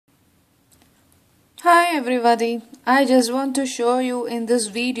Hi everybody, I just want to show you in this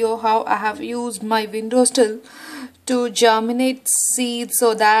video how I have used my windowsill to germinate seeds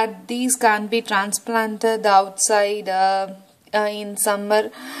so that these can be transplanted outside in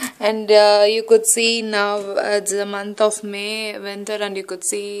summer. And you could see now it's the month of May, winter, and you could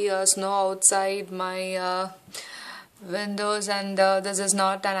see snow outside my windows, and this is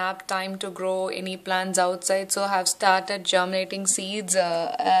not an apt time to grow any plants outside, so I have started germinating seeds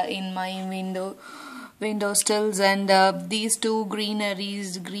in my window stills. And these two green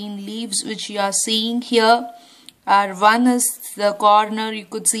leaves which you are seeing here are, one is the corner, you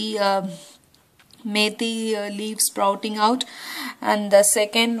could see methi leaves sprouting out, and the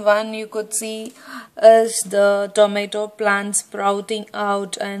second one you could see is the tomato plants sprouting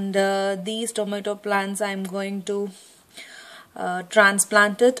out. And these tomato plants I'm going to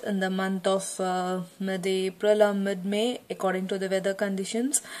transplanted in the month of mid-April or mid-May according to the weather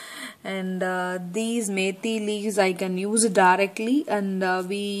conditions. And these methi leaves I can use it directly, and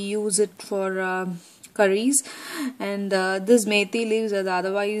we use it for curries. And this methi leaves are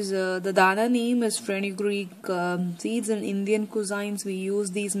otherwise the dana name is fenugreek seeds. In Indian cuisines we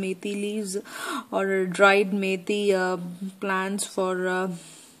use these methi leaves or dried methi plants for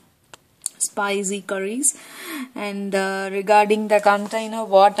spicy curries. And regarding the container,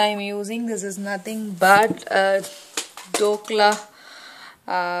 what I'm using, this is nothing but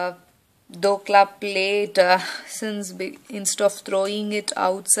dokla plate. Since instead of throwing it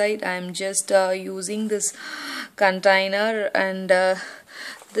outside, I'm just using this container. And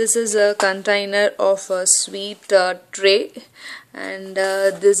this is a container of a sweet tray, and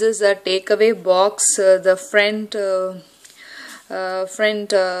this is a takeaway box, the front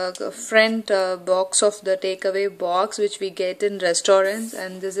box of the takeaway box which we get in restaurants.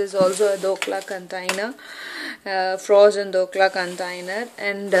 And this is also a dokla container, frozen dokla container.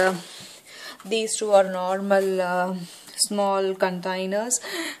 And these two are normal small containers.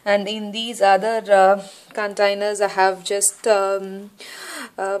 And in these other containers I have just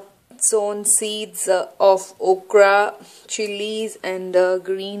sown seeds of okra, chilies, and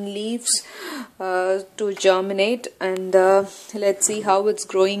green leaves to germinate. And let's see how it's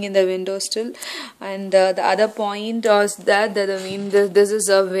growing in the windowsill. And the other point was that this is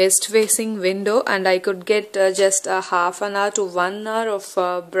a west facing window, and I could get just a half an hour to 1 hour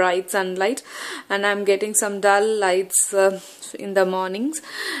of bright sunlight, and I'm getting some dull lights in the mornings.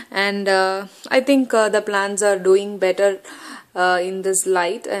 And I think the plants are doing better in this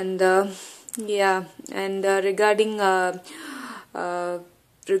light. And yeah, and regarding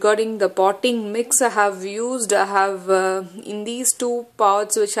the potting mix I have in these two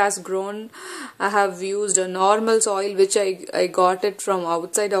pots which has grown, I have used a normal soil which I got it from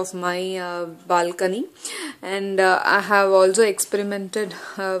outside of my balcony. And I have also experimented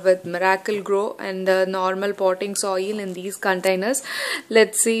with Miracle Grow and normal potting soil in these containers.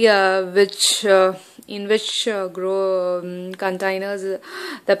 Let's see in which containers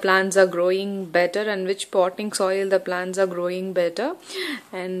the plants are growing better, and which potting soil the plants are growing better.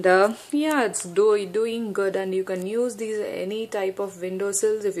 And yeah, it's doing good. And you can use these any type of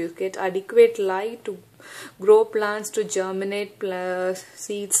windowsills if you get adequate light to grow plants, to germinate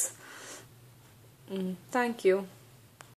seeds. Thank you.